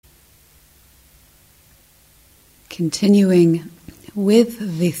Continuing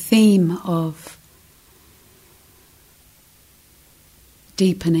with the theme of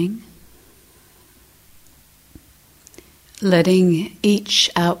deepening, letting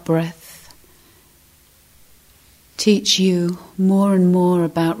each out-breath teach you more and more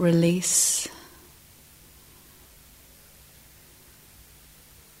about release,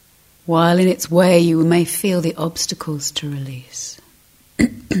 while in its way you may feel the obstacles to release.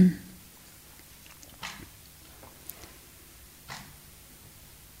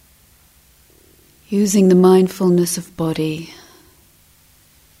 Using the mindfulness of body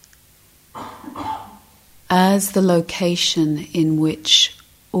as the location in which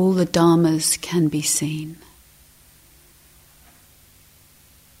all the dharmas can be seen.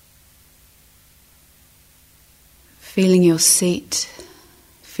 Feeling your seat,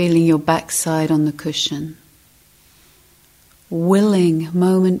 feeling your backside on the cushion, willing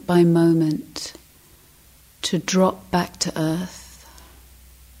moment by moment to drop back to earth,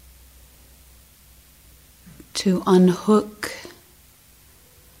 to unhook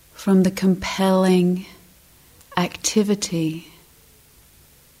from the compelling activity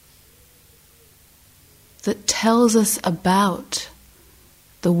that tells us about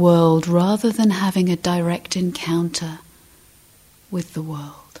the world rather than having a direct encounter with the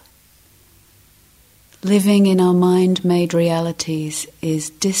world. Living in our mind-made realities is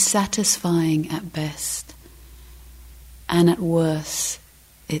dissatisfying at best, and at worst,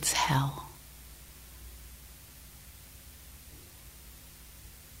 it's hell.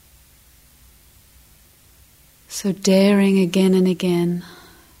 So daring again and again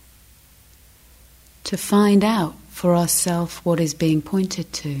to find out for ourselves what is being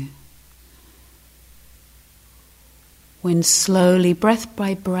pointed to. When slowly, breath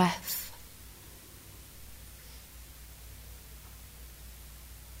by breath,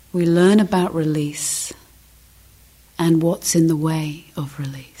 we learn about release and what's in the way of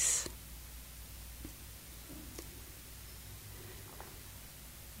release.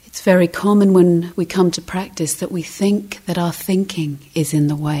 It's very common when we come to practice that we think that our thinking is in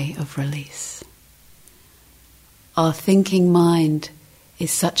the way of release. Our thinking mind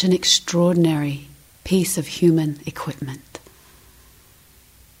is such an extraordinary piece of human equipment.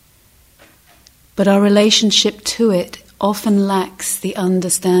 But our relationship to it often lacks the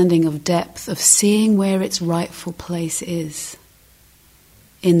understanding of depth, of seeing where its rightful place is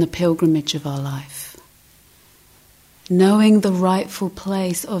in the pilgrimage of our life. Knowing the rightful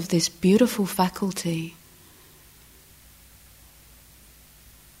place of this beautiful faculty.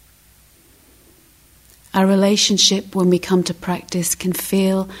 Our relationship when we come to practice can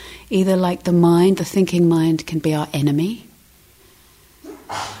feel either like the mind, the thinking mind, can be our enemy.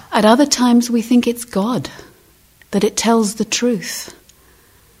 At other times we think it's God, that it tells the truth,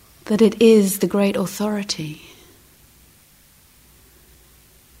 that it is the great authority.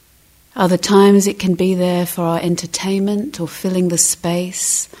 Other times it can be there for our entertainment or filling the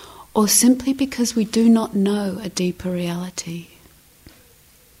space, or simply because we do not know a deeper reality.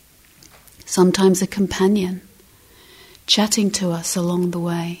 Sometimes a companion chatting to us along the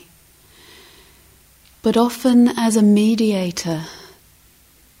way, but often as a mediator,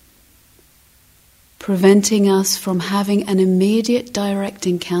 preventing us from having an immediate direct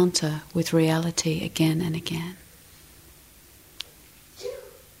encounter with reality again and again.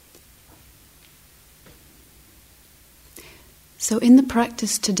 So in the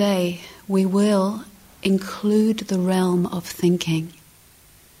practice today, we will include the realm of thinking.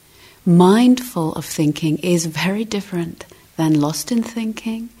 Mindful of thinking is very different than lost in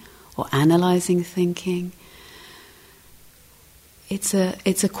thinking or analyzing thinking. It's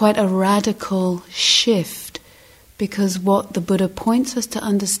a quite a radical shift, because what the Buddha points us to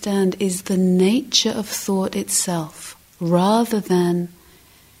understand is the nature of thought itself, rather than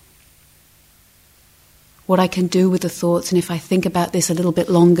what I can do with the thoughts, and if I think about this a little bit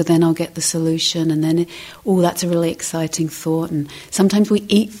longer, then I'll get the solution, and then, that's a really exciting thought. And sometimes we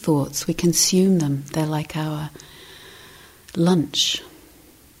eat thoughts, we consume them, they're like our lunch.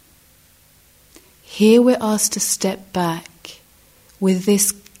 Here we're asked to step back with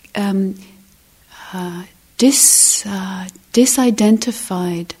this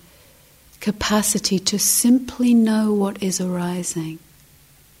disidentified capacity to simply know what is arising.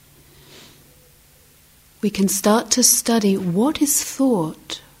 We can start to study what is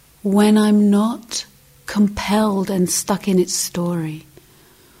thought when I'm not compelled and stuck in its story.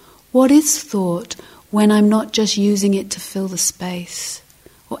 What is thought when I'm not just using it to fill the space,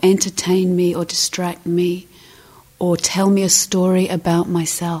 or entertain me, or distract me, or tell me a story about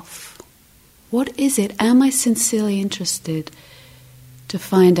myself? What is it? Am I sincerely interested to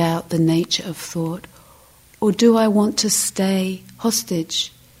find out the nature of thought? Or do I want to stay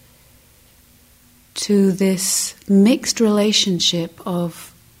hostage to this mixed relationship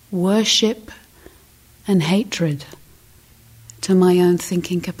of worship and hatred to my own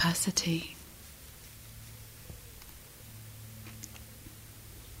thinking capacity?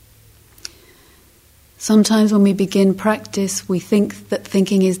 Sometimes when we begin practice, we think that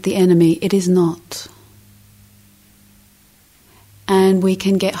thinking is the enemy. It is not. And we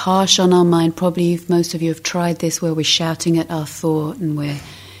can get harsh on our mind. Probably most of you have tried this, where we're shouting at our thought and we're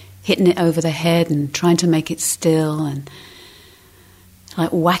hitting it over the head and trying to make it still and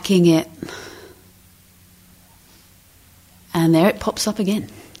like whacking it. And there it pops up again.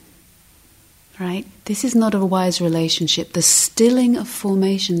 Right? This is not a wise relationship. The stilling of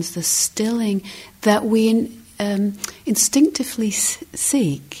formations, the stilling that we instinctively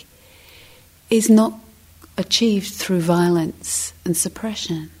seek, is not achieved through violence and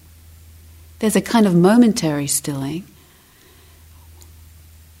suppression. There's a kind of momentary stilling,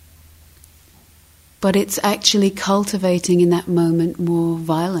 but it's actually cultivating in that moment more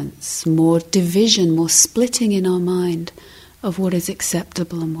violence, more division, more splitting in our mind of what is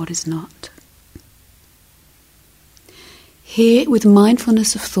acceptable and what is not. Here, with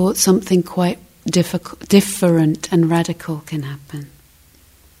mindfulness of thought, something quite different and radical can happen.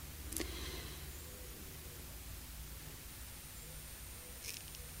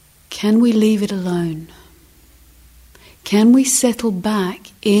 Can we leave it alone? Can we settle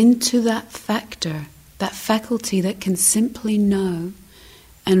back into that factor, that faculty that can simply know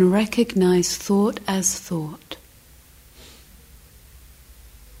and recognize thought as thought?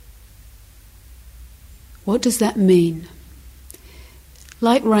 What does that mean?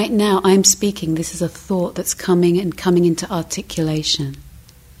 Like right now, I'm speaking, this is a thought that's coming into articulation.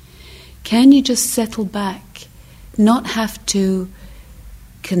 Can you just settle back, not have to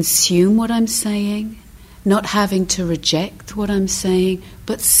consume what I'm saying, not having to reject what I'm saying,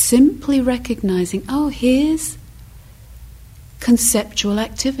 but simply recognizing, oh, here's conceptual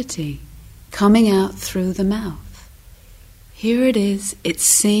activity coming out through the mouth. Here it is, it's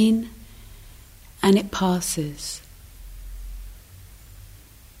seen, and it passes.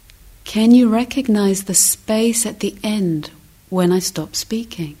 Can you recognize the space at the end when I stop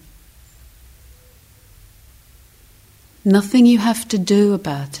speaking? Nothing you have to do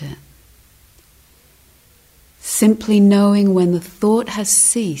about it. Simply knowing when the thought has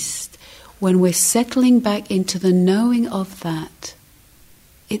ceased, when we're settling back into the knowing of that,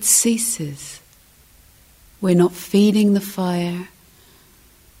 it ceases. We're not feeding the fire.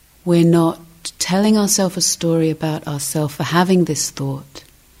 We're not telling ourselves a story about ourselves for having this thought.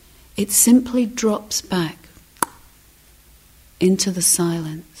 It simply drops back into the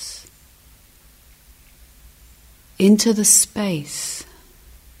silence, into the space.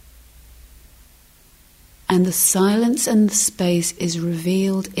 And the silence and the space is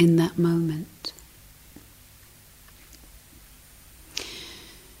revealed in that moment.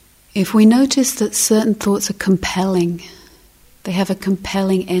 If we notice that certain thoughts are compelling, they have a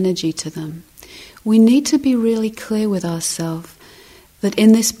compelling energy to them, we need to be really clear with ourselves that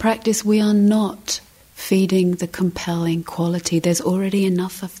in this practice we are not feeding the compelling quality. There's already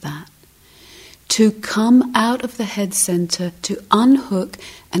enough of that. To come out of the head center, to unhook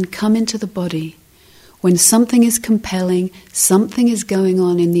and come into the body. When something is compelling, something is going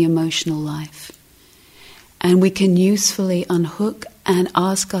on in the emotional life. And we can usefully unhook and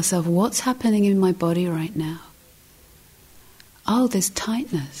ask ourselves, what's happening in my body right now? Oh, there's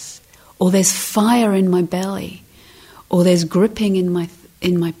tightness. Or there's fire in my belly. Or there's gripping in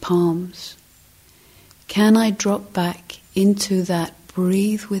my palms. Can I drop back into that,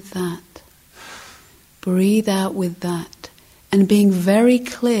 breathe with that, breathe out with that, and being very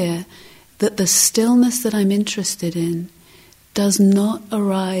clear that the stillness that I'm interested in does not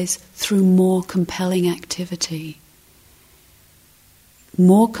arise through more compelling activity.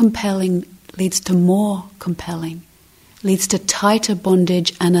 More compelling leads to more compelling, leads to tighter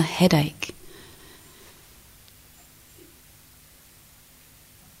bondage and a headache.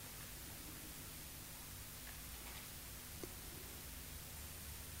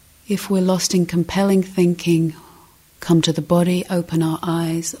 If we're lost in compelling thinking, come to the body, open our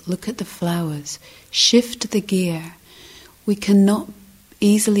eyes, look at the flowers, shift the gear. We cannot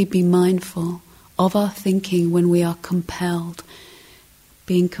easily be mindful of our thinking when we are compelled.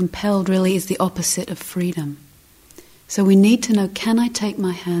 Being compelled really is the opposite of freedom. So we need to know, can I take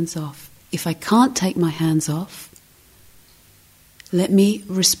my hands off? If I can't take my hands off, let me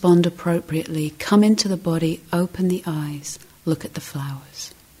respond appropriately. Come into the body, open the eyes, look at the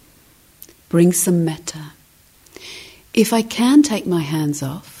flowers. Bring some metta. If I can take my hands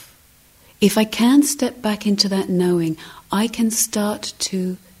off, If I can step back into that knowing, I can start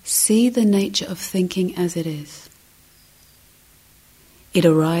to see the nature of thinking as it is. It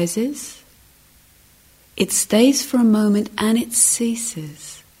arises, it stays for a moment, and it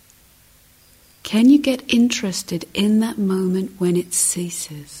ceases. Can you get interested in that moment when it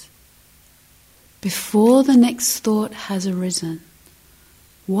ceases? Before the next thought has arisen,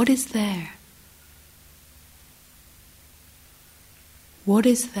 what is there? What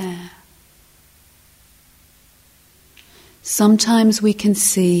is there? Sometimes we can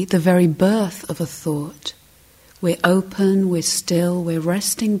see the very birth of a thought. We're open, we're still, we're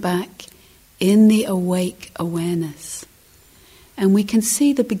resting back in the awake awareness. And we can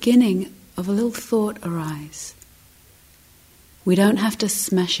see the beginning of a little thought arise. We don't have to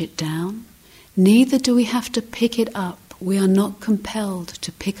smash it down, neither do we have to pick it up. We are not compelled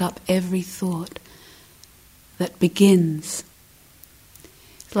to pick up every thought that begins.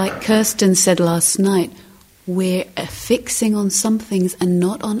 Like Kirsten said last night, we're fixing on some things and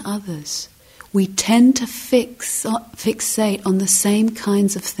not on others. We tend to fixate on the same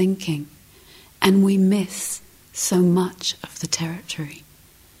kinds of thinking, and we miss so much of the territory.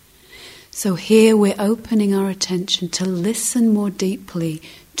 So here we're opening our attention to listen more deeply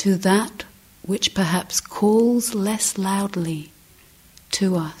to that which perhaps calls less loudly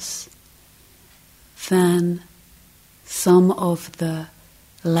to us than some of the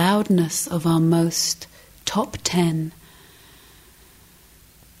loudness of our most top 10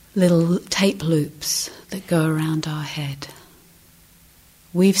 little tape loops that go around our head.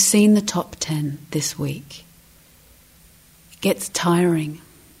 We've seen the top 10 this week. It gets tiring.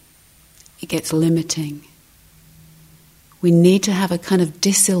 It gets limiting. We need to have a kind of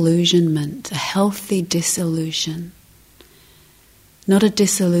disillusionment, a healthy disillusion. Not a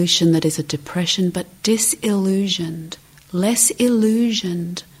dissolution that is a depression, but disillusioned, less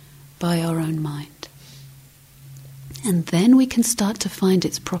illusioned by our own mind. And then we can start to find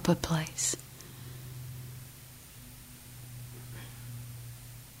its proper place.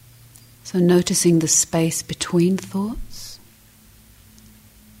 So noticing the space between thoughts.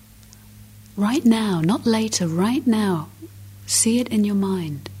 Right now, not later, right now. See it in your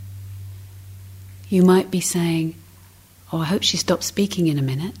mind. You might be saying, oh, I hope she stops speaking in a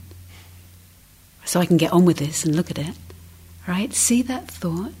minute, so I can get on with this and look at it. Right? See that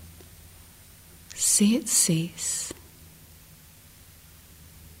thought. See it cease.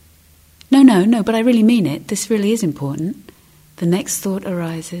 No, but I really mean it. This really is important. The next thought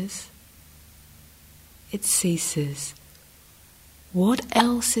arises. It ceases. What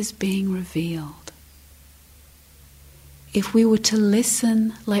else is being revealed? If we were to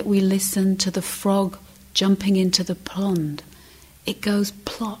listen like we listen to the frog jumping into the pond, it goes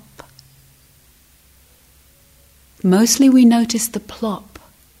plop. Mostly we notice the plop.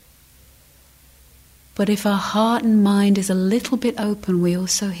 But if our heart and mind is a little bit open, we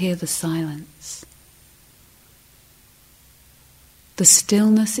also hear the silence. The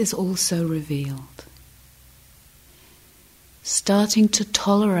stillness is also revealed. Starting to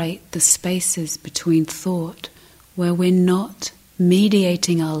tolerate the spaces between thought where we're not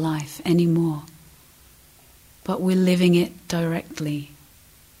mediating our life anymore, but we're living it directly,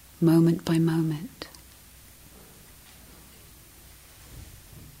 moment by moment.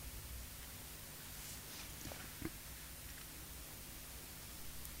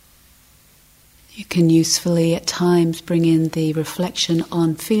 You can usefully at times bring in the reflection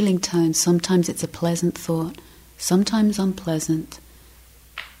on feeling tones. Sometimes it's a pleasant thought, sometimes unpleasant.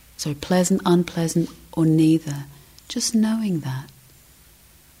 So pleasant, unpleasant, or neither. Just knowing that.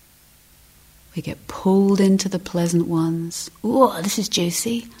 We get pulled into the pleasant ones. Ooh, this is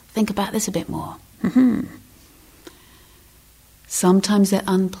juicy. Think about this a bit more. Sometimes they're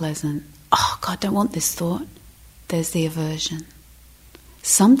unpleasant. Oh, God, don't want this thought. There's the aversion.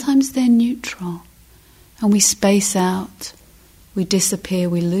 Sometimes they're neutral. And we space out, we disappear,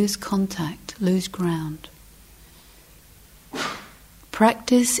 we lose contact, lose ground.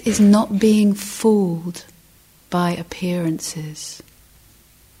 Practice is not being fooled by appearances.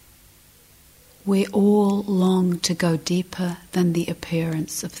 We all long to go deeper than the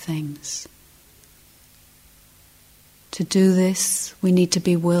appearance of things. To do this, we need to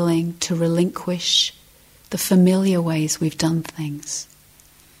be willing to relinquish the familiar ways we've done things.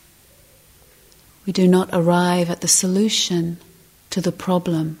 We do not arrive at the solution to the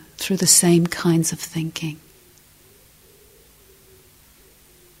problem through the same kinds of thinking.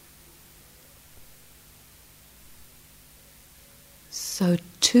 So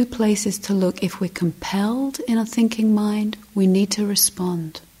 2 places to look. If we're compelled in a thinking mind, we need to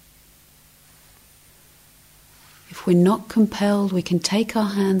respond. If we're not compelled, we can take our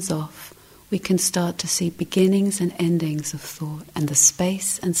hands off. we can start to see beginnings and endings of thought and the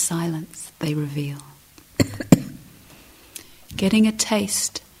space and silence they reveal. Getting a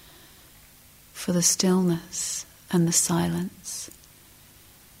taste for the stillness and the silence.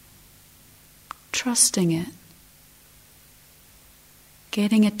 Trusting it.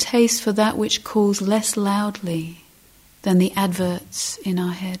 Getting a taste for that which calls less loudly than the adverts in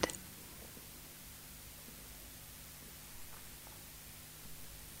our head.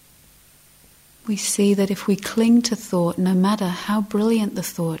 We see that if we cling to thought, no matter how brilliant the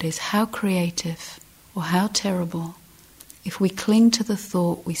thought is, how creative or how terrible, if we cling to the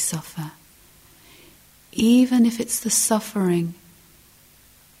thought, we suffer. Even if it's the suffering,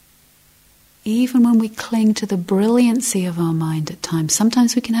 even when we cling to the brilliancy of our mind at times,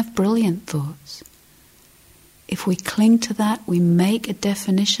 sometimes we can have brilliant thoughts. If we cling to that, we make a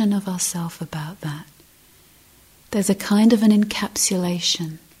definition of ourselves about that. There's a kind of an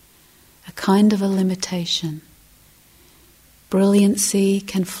encapsulation, a kind of a limitation. Brilliancy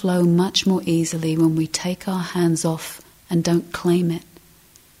can flow much more easily when we take our hands off and don't claim it.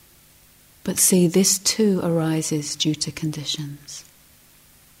 But see, this too arises due to conditions.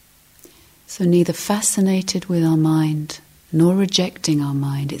 So neither fascinated with our mind nor rejecting our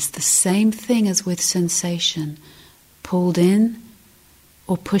mind. It's the same thing as with sensation, pulled in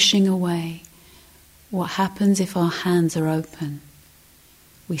or pushing away. What happens if our hands are open?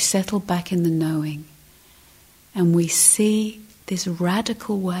 We settle back in the knowing and we see this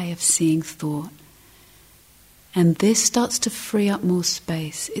radical way of seeing thought. And this starts to free up more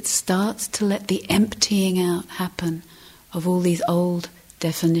space. It starts to let the emptying out happen of all these old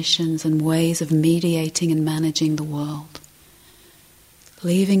definitions and ways of mediating and managing the world,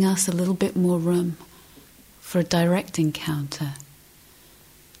 leaving us a little bit more room for a direct encounter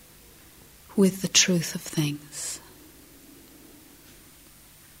with the truth of things.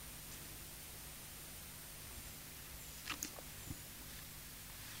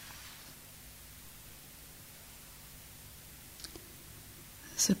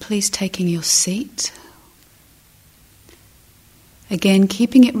 So please, taking your seat. Again,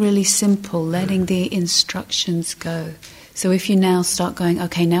 keeping it really simple, letting the instructions go. So if you now start going,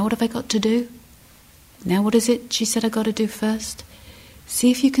 okay, now what have I got to do? Now what is it she said I got to do first? See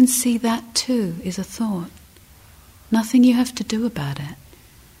if you can see that too is a thought. Nothing you have to do about it.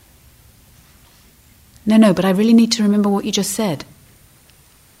 No, but I really need to remember what you just said.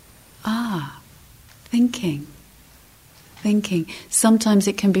 Thinking. Sometimes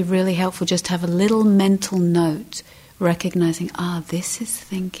it can be really helpful just to have a little mental note, recognizing, this is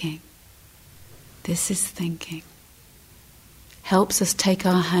thinking. This is thinking. Helps us take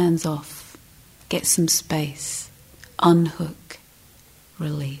our hands off, get some space, unhook,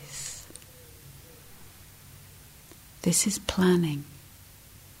 release. This is planning.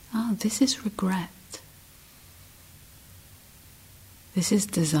 This is regret. This is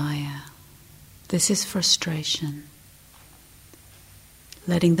desire. This is frustration.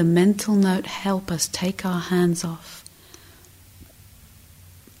 Letting the mental note help us take our hands off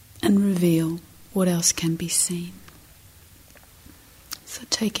and reveal what else can be seen. So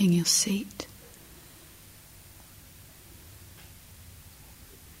taking your seat.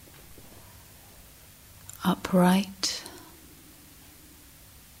 Upright.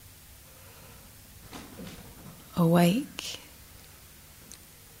 Awake.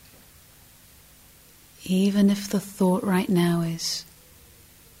 Even if the thought right now is,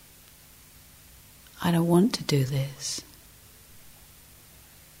 I don't want to do this.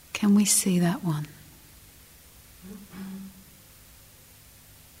 Can we see that one?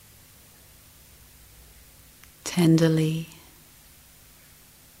 Tenderly,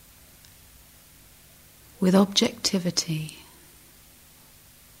 with objectivity.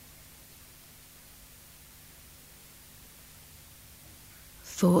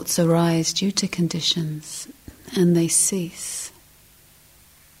 Thoughts arise due to conditions and they cease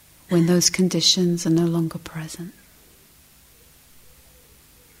when those conditions are no longer present.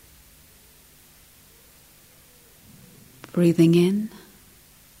 Breathing in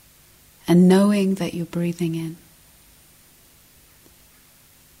and knowing that you're breathing in.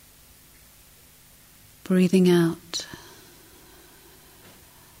 Breathing out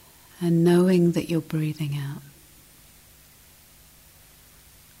and knowing that you're breathing out.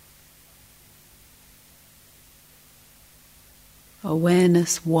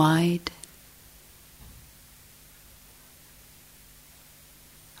 Awareness wide,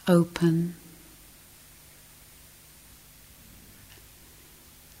 open,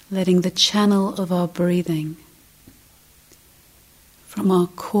 letting the channel of our breathing from our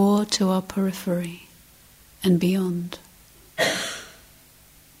core to our periphery and beyond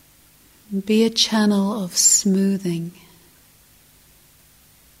Be a channel of smoothing,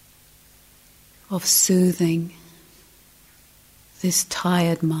 of soothing this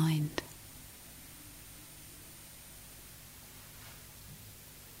tired mind.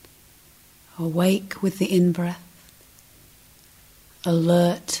 Awake with the in-breath,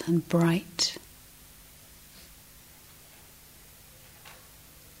 alert and bright.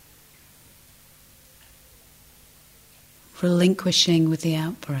 Relinquishing with the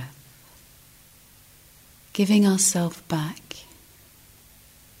out-breath, giving ourselves back,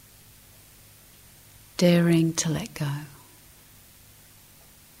 daring to let go.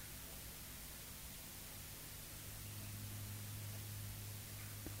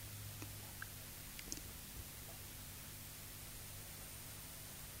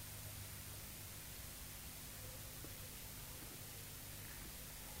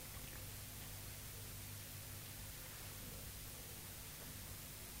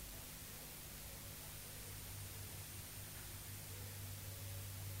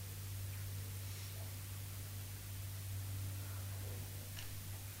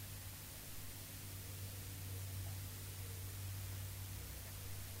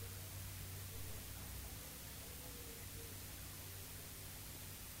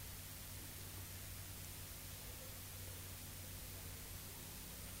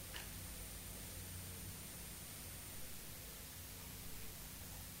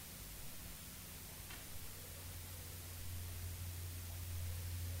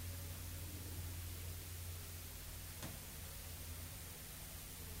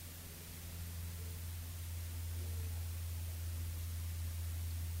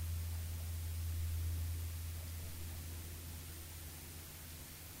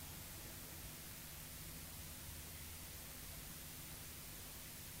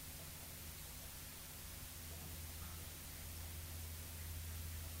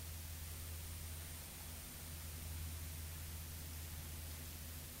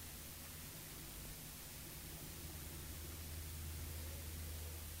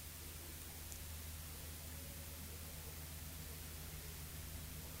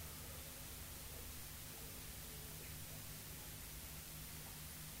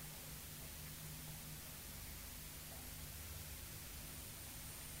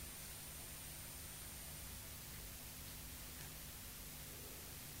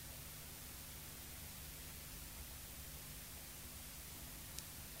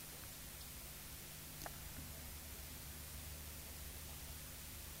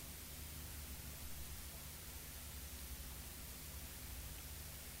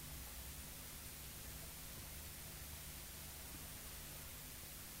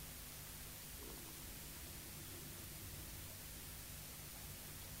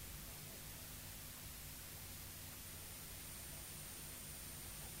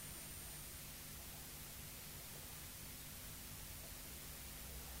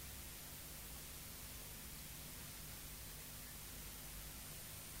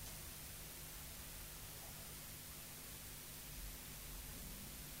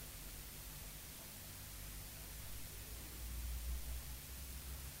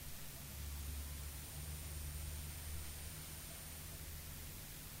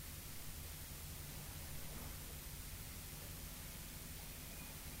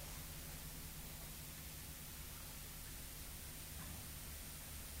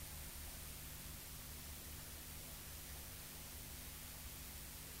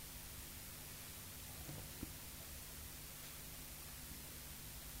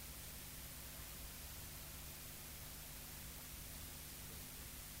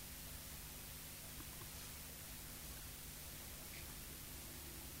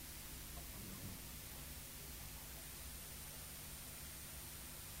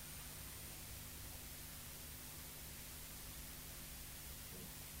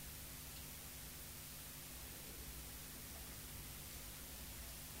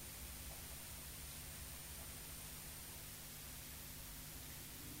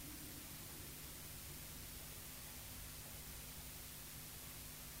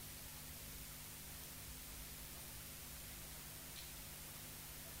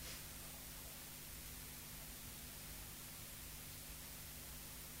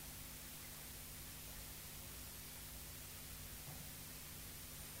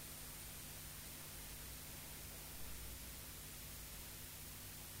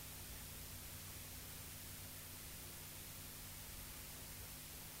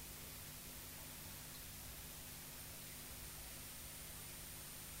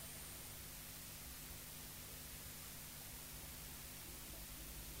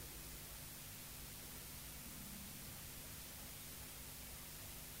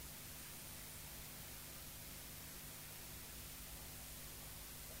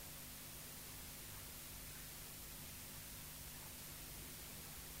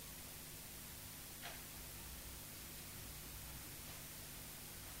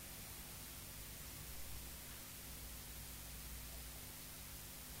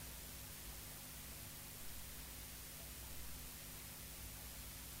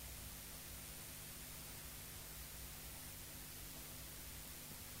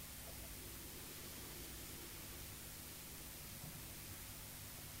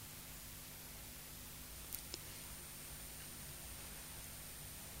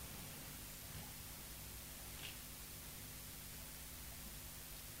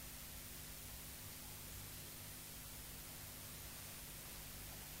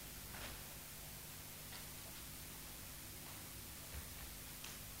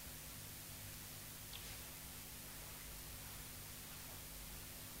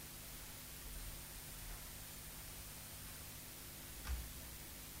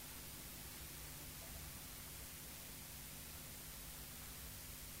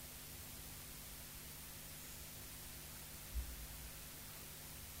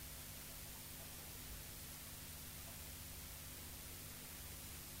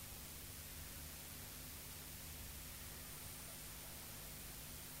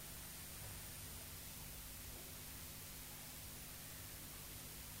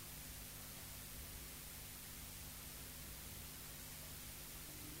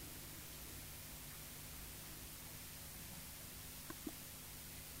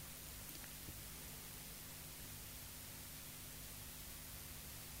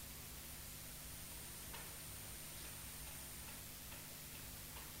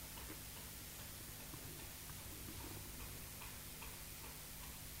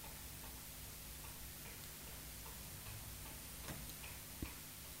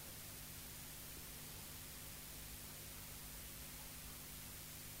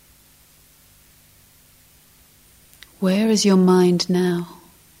 Where is your mind now?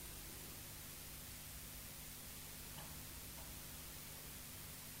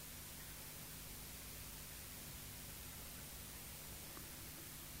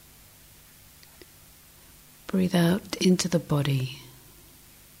 Breathe out into the body.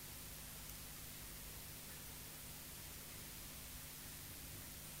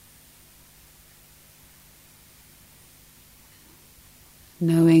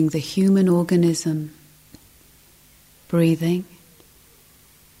 Knowing the human organism, breathing,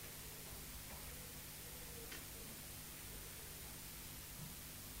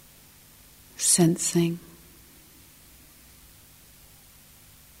 sensing,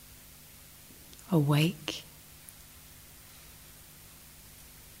 awake,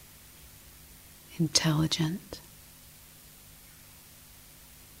 intelligent,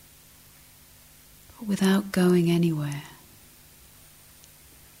 but without going anywhere.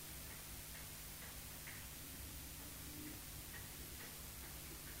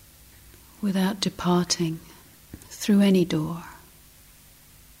 Without departing through any door.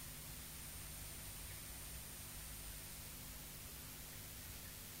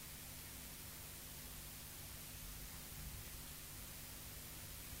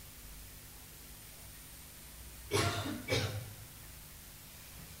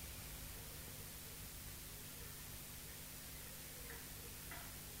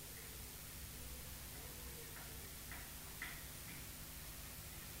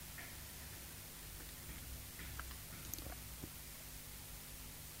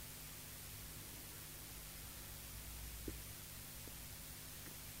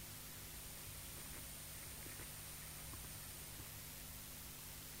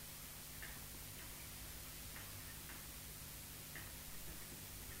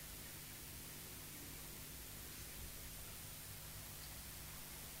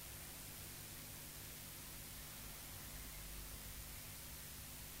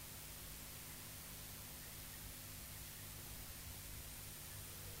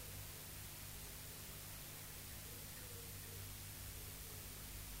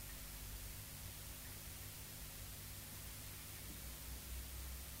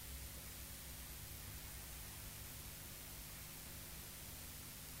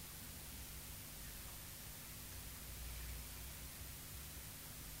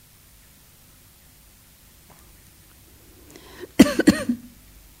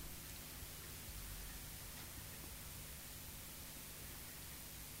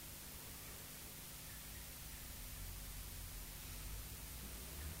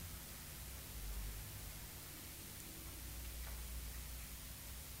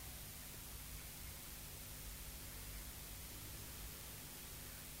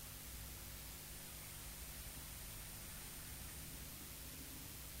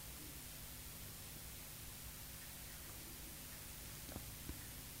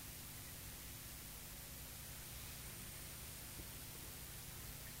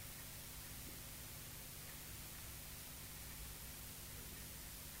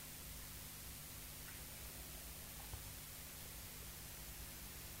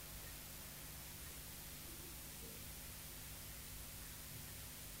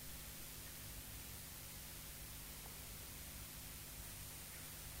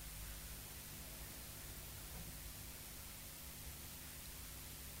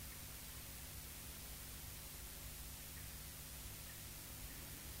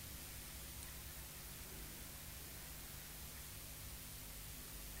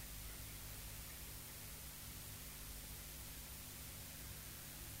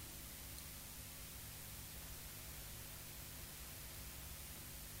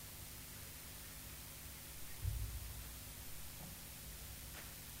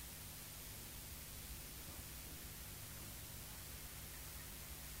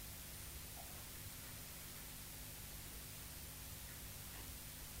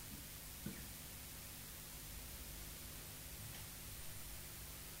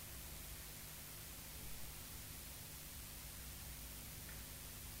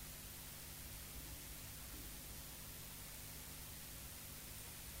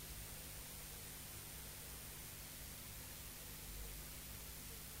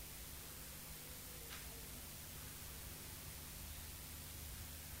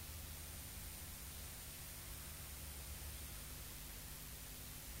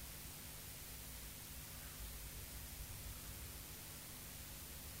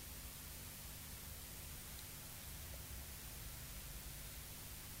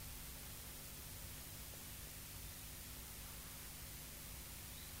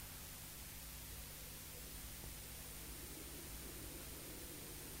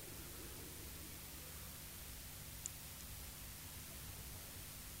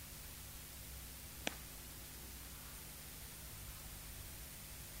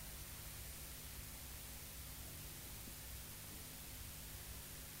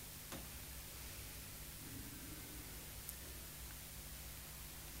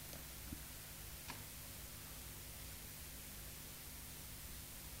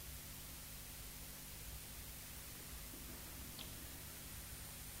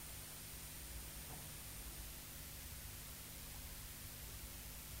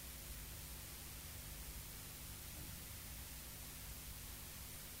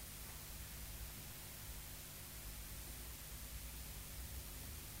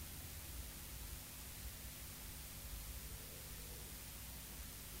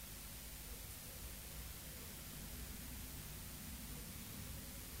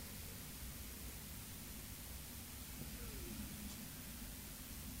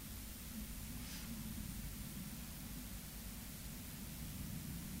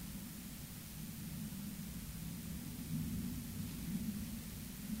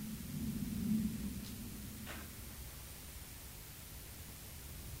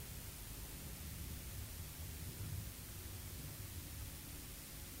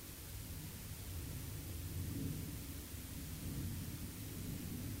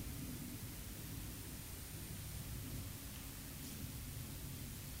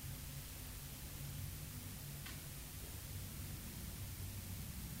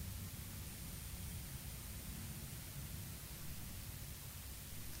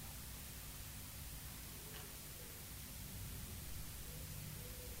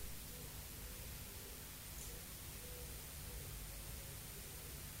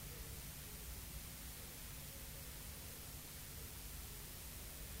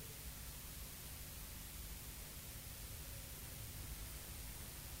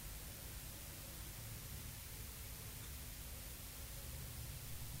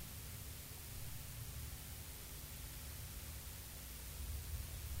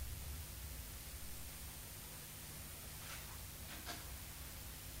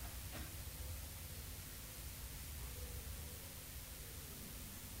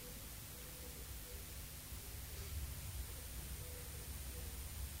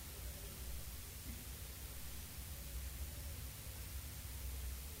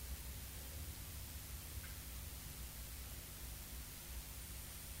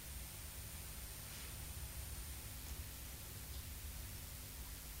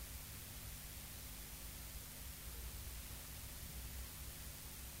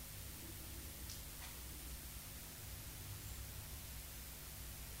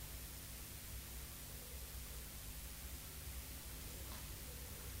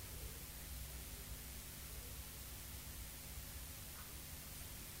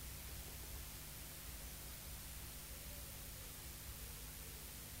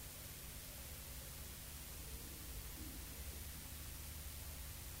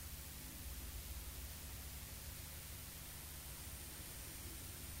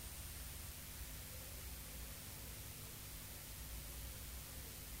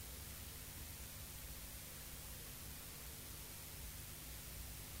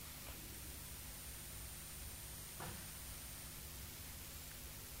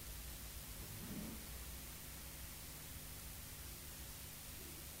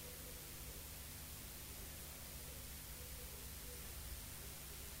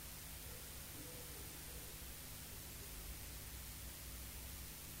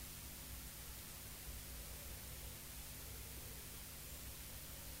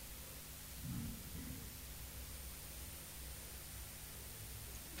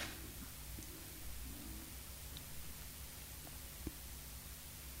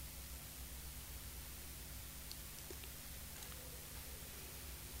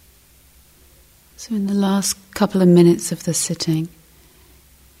 So in the last couple of minutes of the sitting,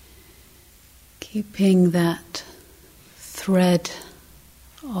 keeping that thread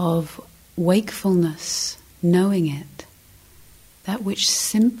of wakefulness, knowing it, that which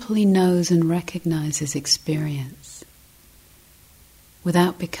simply knows and recognizes experience,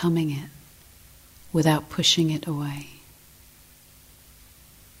 without becoming it, without pushing it away.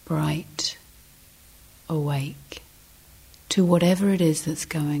 Bright, awake to whatever it is that's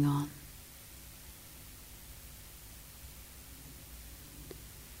going on.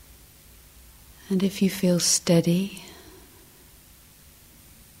 And if you feel steady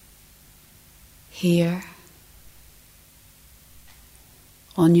here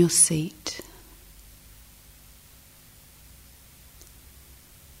on your seat,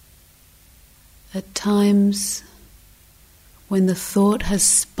 at times when the thought has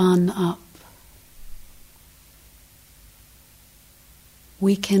spun up,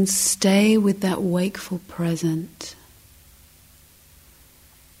 we can stay with that wakeful present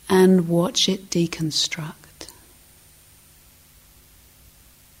and watch it deconstruct.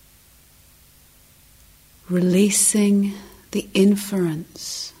 Releasing the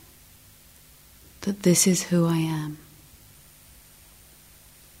inference that this is who I am.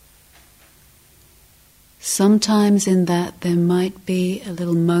 Sometimes in that there might be a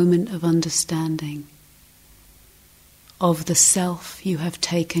little moment of understanding of the self you have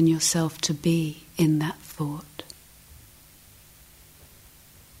taken yourself to be in that thought.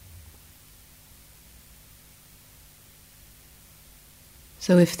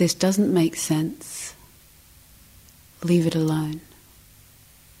 So if this doesn't make sense, leave it alone.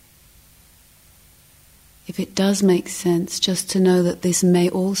 If it does make sense, just to know that this may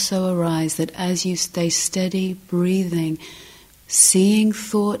also arise, that as you stay steady, breathing, seeing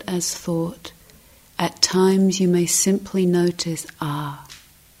thought as thought, at times you may simply notice,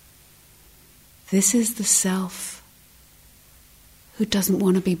 this is the self who doesn't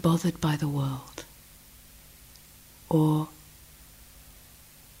want to be bothered by the world. Or,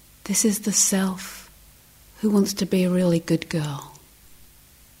 this is the self who wants to be a really good girl.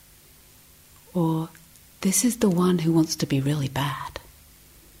 Or, this is the one who wants to be really bad.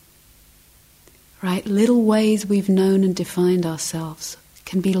 Right? Little ways we've known and defined ourselves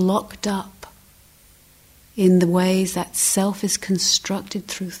can be locked up in the ways that self is constructed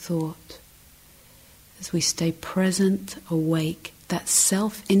through thought. As we stay present, awake, that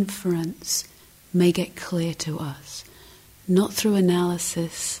self-inference may get clear to us, not through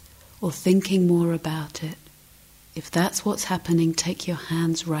analysis or thinking more about it. If that's what's happening, take your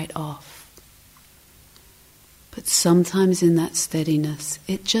hands right off. But sometimes in that steadiness,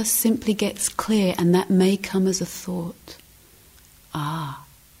 it just simply gets clear, and that may come as a thought.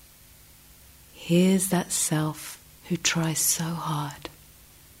 Here's that self who tries so hard.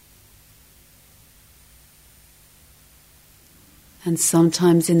 And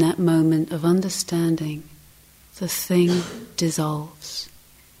sometimes in that moment of understanding, the thing dissolves,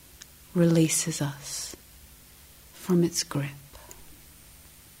 releases us from its grip.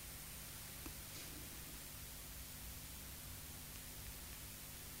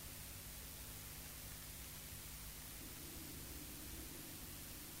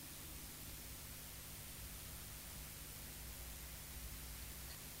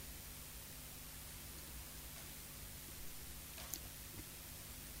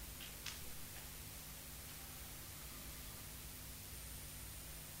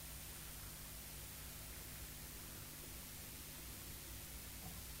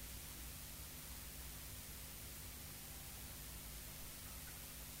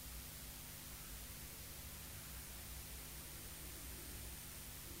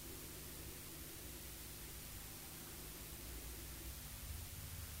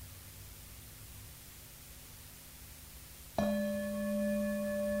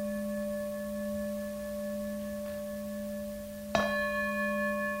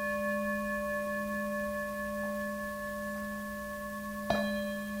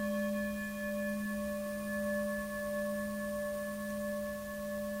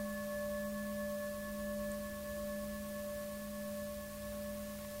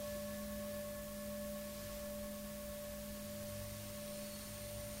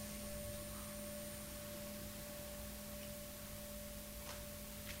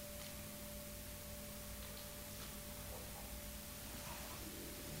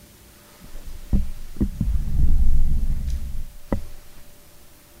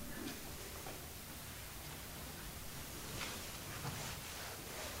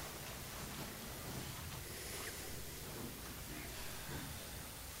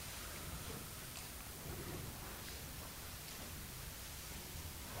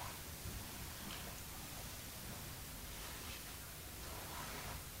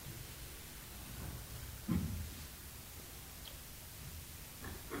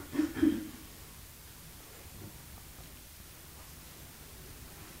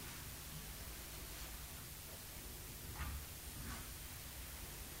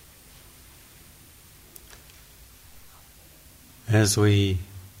 As we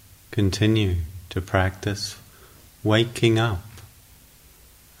continue to practice waking up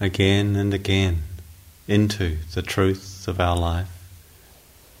again and again into the truth of our life,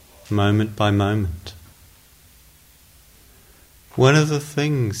 moment by moment, one of the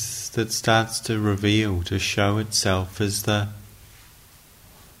things that starts to reveal, to show itself, is the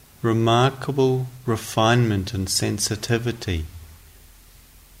remarkable refinement and sensitivity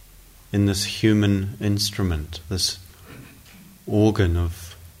in this human instrument, this organ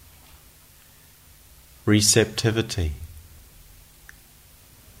of receptivity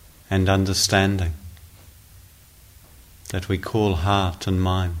and understanding that we call heart and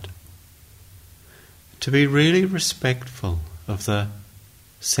mind. To be really respectful of the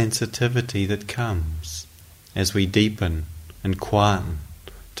sensitivity that comes as we deepen and quieten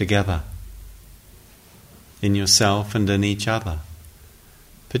together in yourself and in each other,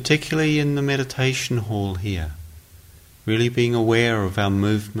 particularly in the meditation hall here, really being aware of our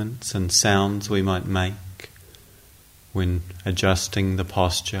movements and sounds we might make when adjusting the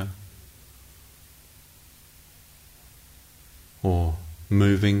posture or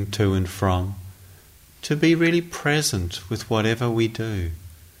moving to and from, to be really present with whatever we do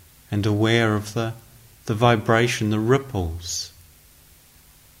and aware of the vibration, the ripples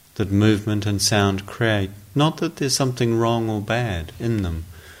that movement and sound create. Not that there's something wrong or bad in them,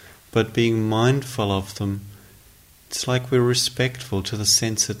 but being mindful of them. It's like we're respectful to the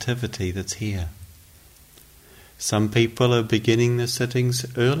sensitivity that's here. Some people are beginning the sittings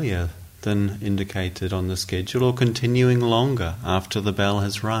earlier than indicated on the schedule, or continuing longer after the bell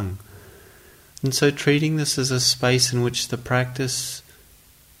has rung. And so treating this as a space in which the practice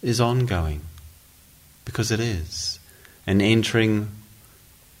is ongoing, because it is, and entering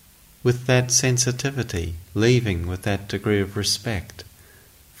with that sensitivity, leaving with that degree of respect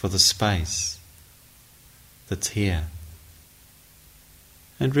for the space that's here,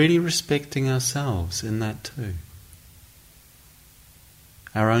 and really respecting ourselves in that too,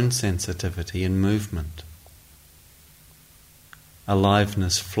 our own sensitivity and movement,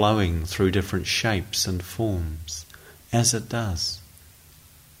 aliveness flowing through different shapes and forms, as it does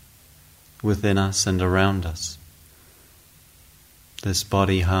within us and around us. This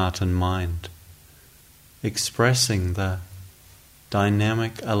body, heart and mind expressing the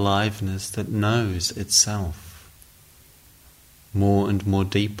dynamic aliveness that knows itself more and more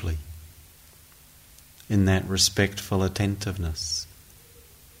deeply in that respectful attentiveness.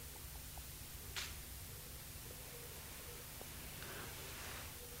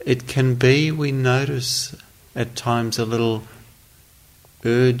 It can be, we notice at times, a little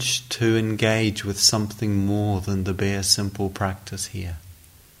urge to engage with something more than the bare simple practice here.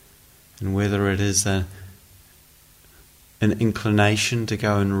 And whether it is an inclination to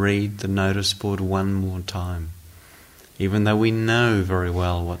go and read the notice board one more time, even though we know very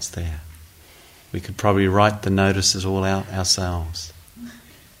well what's there. We could probably write the notices all out ourselves.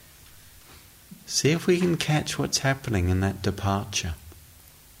 See if we can catch what's happening in that departure,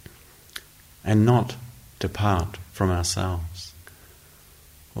 and not depart from ourselves.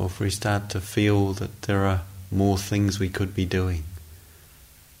 Or if we start to feel that there are more things we could be doing,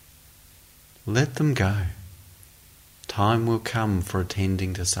 let them go. Time will come for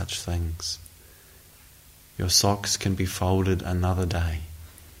attending to such things. Your socks can be folded another day.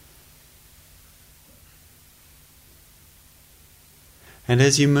 And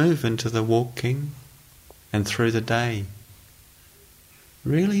as you move into the walking and through the day,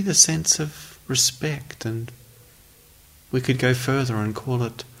 really the sense of respect, and we could go further and call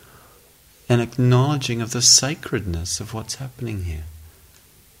it an acknowledging of the sacredness of what's happening here.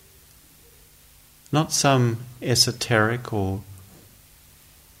 Not some esoteric or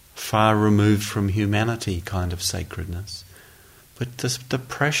far removed from humanity kind of sacredness, but the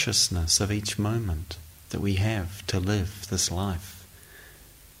preciousness of each moment that we have to live this life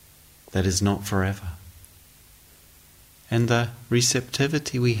that is not forever. And the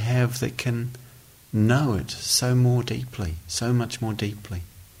receptivity we have that can know it so more deeply, so much more deeply.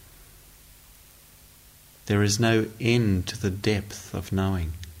 There is no end to the depth of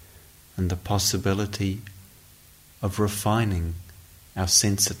knowing and the possibility of refining our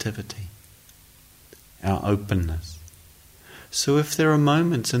sensitivity, our openness. So if there are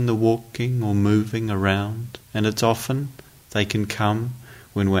moments in the walking or moving around, and it's often they can come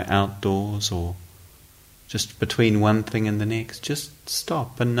when we're outdoors or just between one thing and the next, just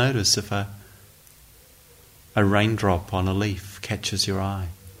stop and notice if a raindrop on a leaf catches your eye,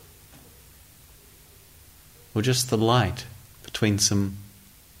 or just the light between some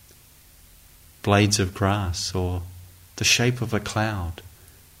blades of grass, or the shape of a cloud,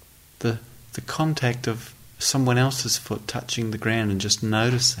 the contact of someone else's foot touching the ground and just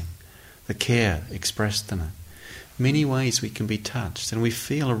noticing the care expressed in it. Many ways we can be touched, and we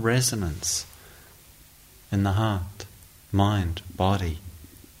feel a resonance in the heart, mind, body,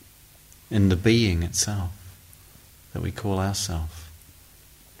 in the being itself that we call ourself.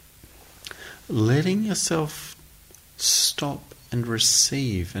 Letting yourself stop and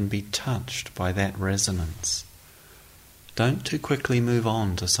receive and be touched by that resonance. Don't too quickly move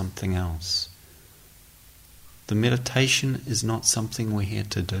on to something else. The meditation is not something we're here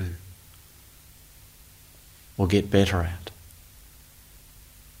to do or get better at,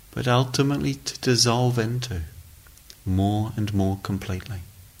 but ultimately to dissolve into more and more completely.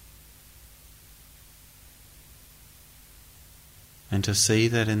 And to see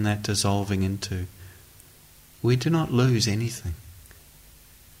that in that dissolving into, we do not lose anything.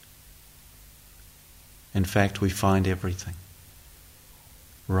 In fact, we find everything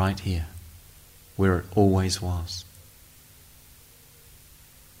right here, where it always was.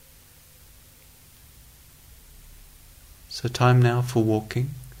 So time now for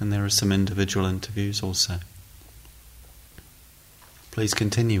walking, and there are some individual interviews also. Please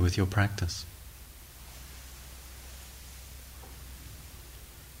continue with your practice.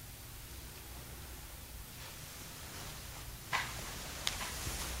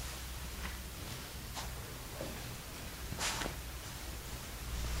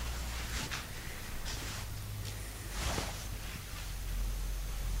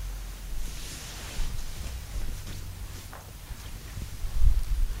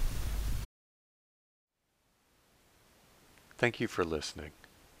 Thank you for listening.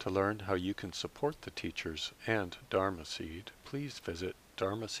 To learn how you can support the teachers and Dharma Seed, please visit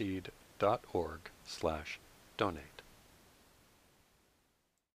dharmaseed.org/donate.